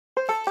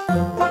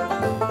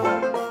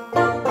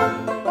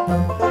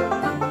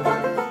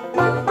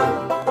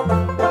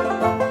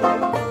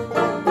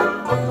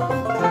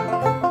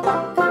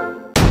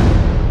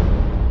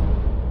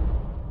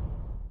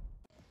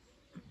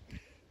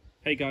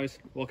guys,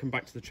 welcome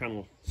back to the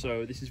channel.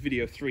 So this is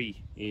video 3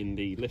 in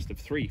the list of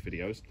 3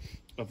 videos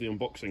of the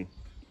unboxing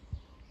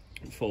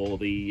for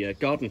the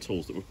garden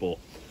tools that we've bought.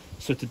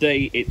 So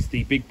today it's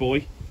the big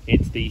boy,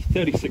 it's the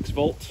 36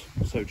 volt,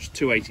 so just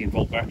two 18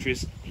 volt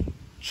batteries,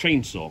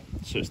 chainsaw.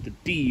 So it's the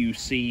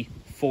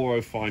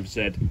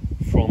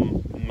DUC405Z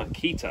from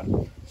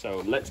Makita.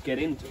 So let's get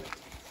into it.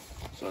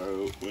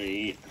 So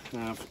we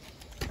have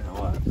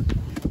our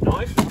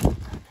knife,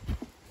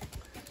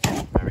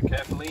 very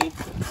carefully.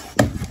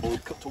 We'll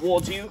cut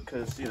towards you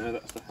because you know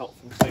that's the health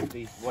and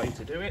safety way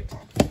to do it.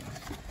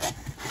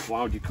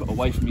 Why would you cut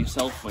away from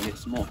yourself when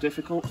it's more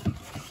difficult?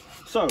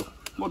 So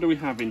what do we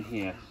have in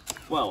here?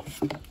 Well,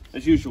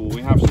 as usual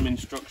we have some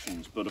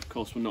instructions, but of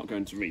course we're not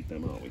going to read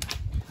them, are we?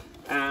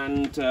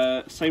 And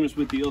same as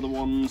with the other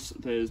ones,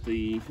 there's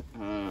the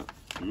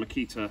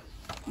Makita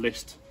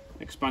list,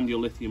 expand your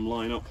lithium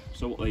lineup.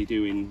 So what they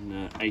do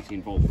in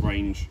 18 volt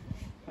range,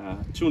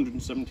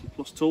 270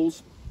 plus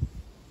tools,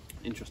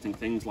 interesting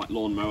things like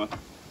lawnmower,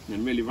 and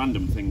then really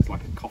random things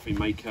like a coffee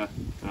maker,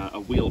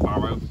 a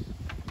wheelbarrow,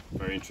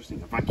 very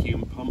interesting, a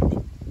vacuum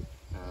pump,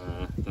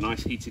 the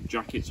nice heated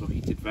jackets or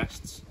heated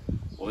vests,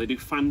 or they do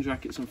fan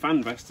jackets and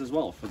fan vests as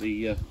well for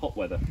the hot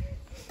weather.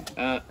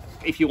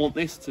 If you want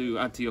this to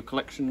add to your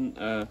collection,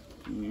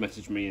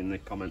 message me in the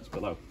comments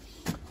below.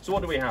 So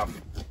what do we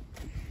have?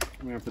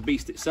 We have the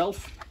beast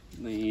itself,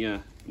 the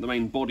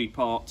main body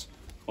part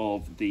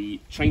of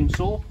the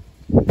chainsaw.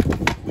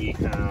 We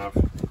have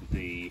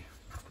the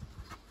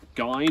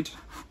guide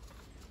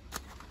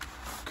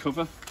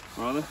cover,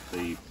 rather,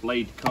 the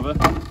blade cover,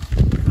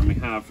 and we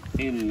have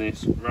in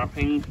this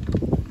wrapping,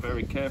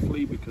 very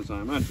carefully because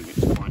I imagine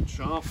it's quite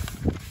sharp.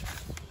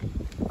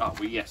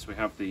 Yes, we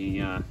have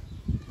the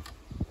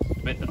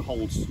bit that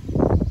holds,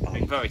 I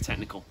mean very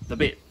technical, the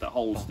bit that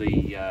holds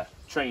the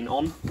chain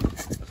on,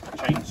 that's the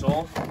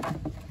chainsaw.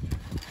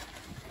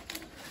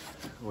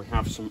 We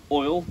have some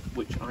oil,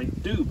 which I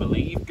do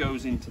believe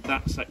goes into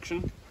that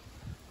section,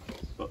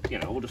 but you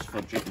know, we'll just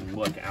fudge it and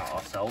work it out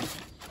ourselves.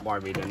 Why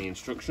read any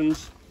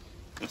instructions?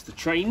 That's the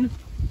chain.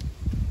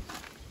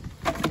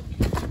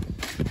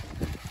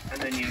 And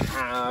then you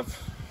have,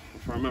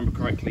 if I remember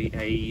correctly,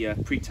 a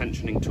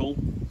pre-tensioning tool,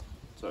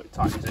 so it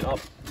tightens it up,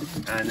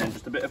 and then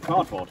just a bit of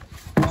cardboard.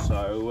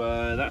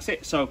 So that's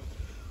it. So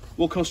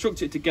we'll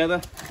construct it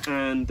together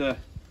and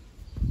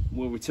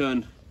we'll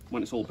return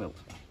when it's all built.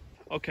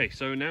 Okay,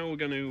 so now we're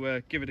going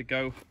to give it a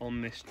go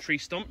on this tree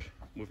stump.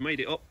 We've made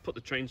it up, put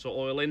the chainsaw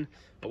oil in,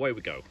 away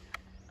we go.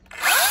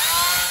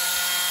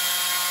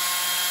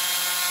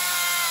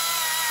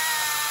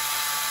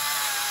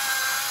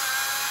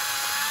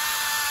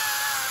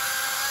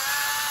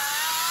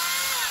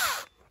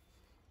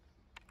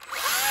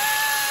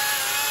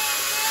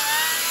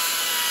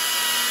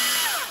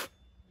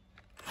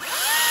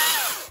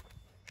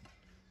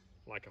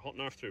 Like a hot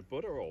knife through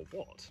butter or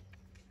what?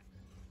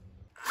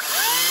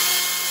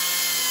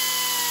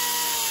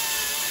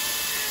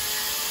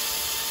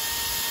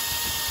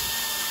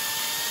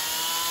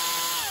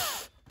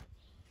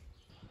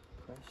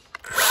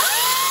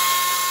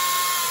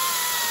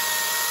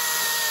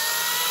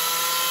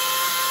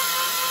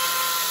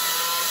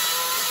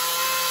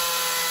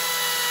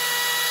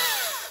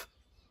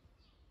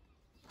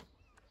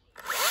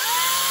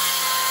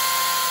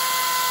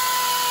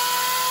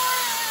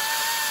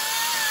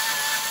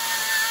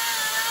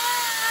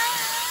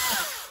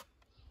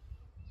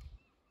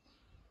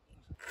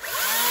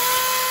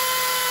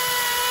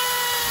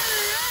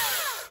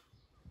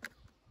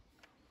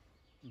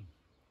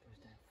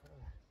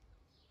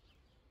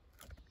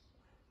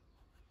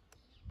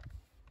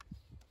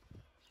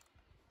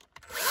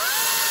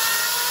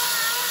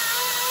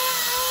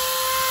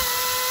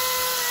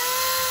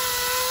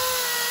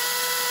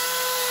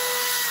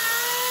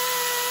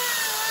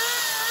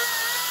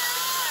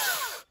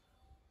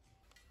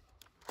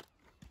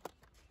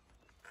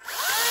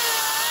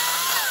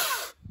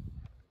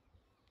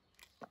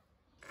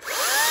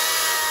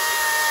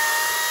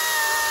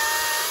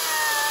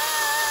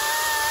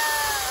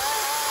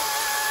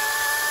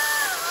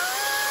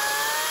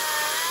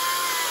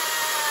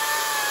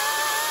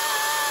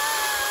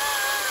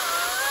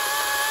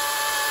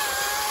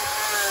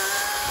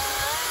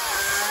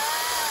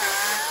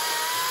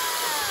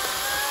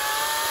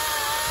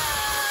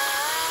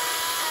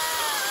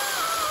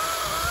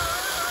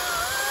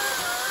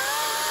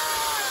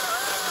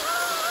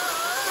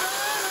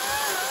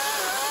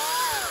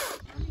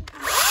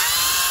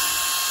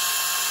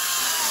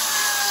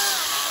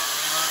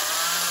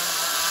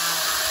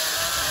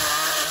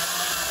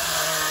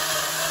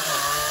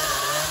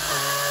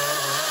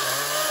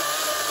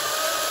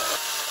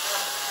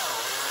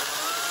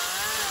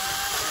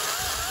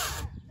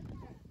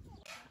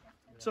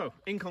 So,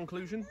 in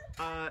conclusion,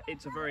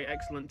 it's a very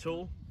excellent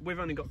tool. We've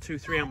only got two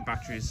 3-amp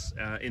batteries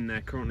in there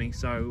currently,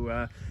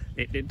 so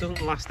it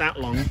doesn't last that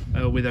long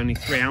with only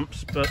 3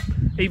 amps, but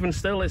even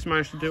still it's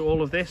managed to do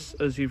all of this,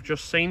 as you've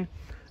just seen.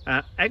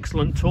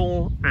 Excellent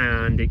tool,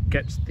 and it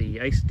gets the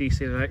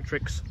AC/DC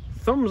electrics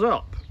thumbs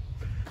up.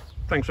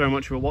 Thanks very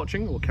much for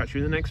watching. We'll catch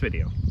you in the next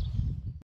video.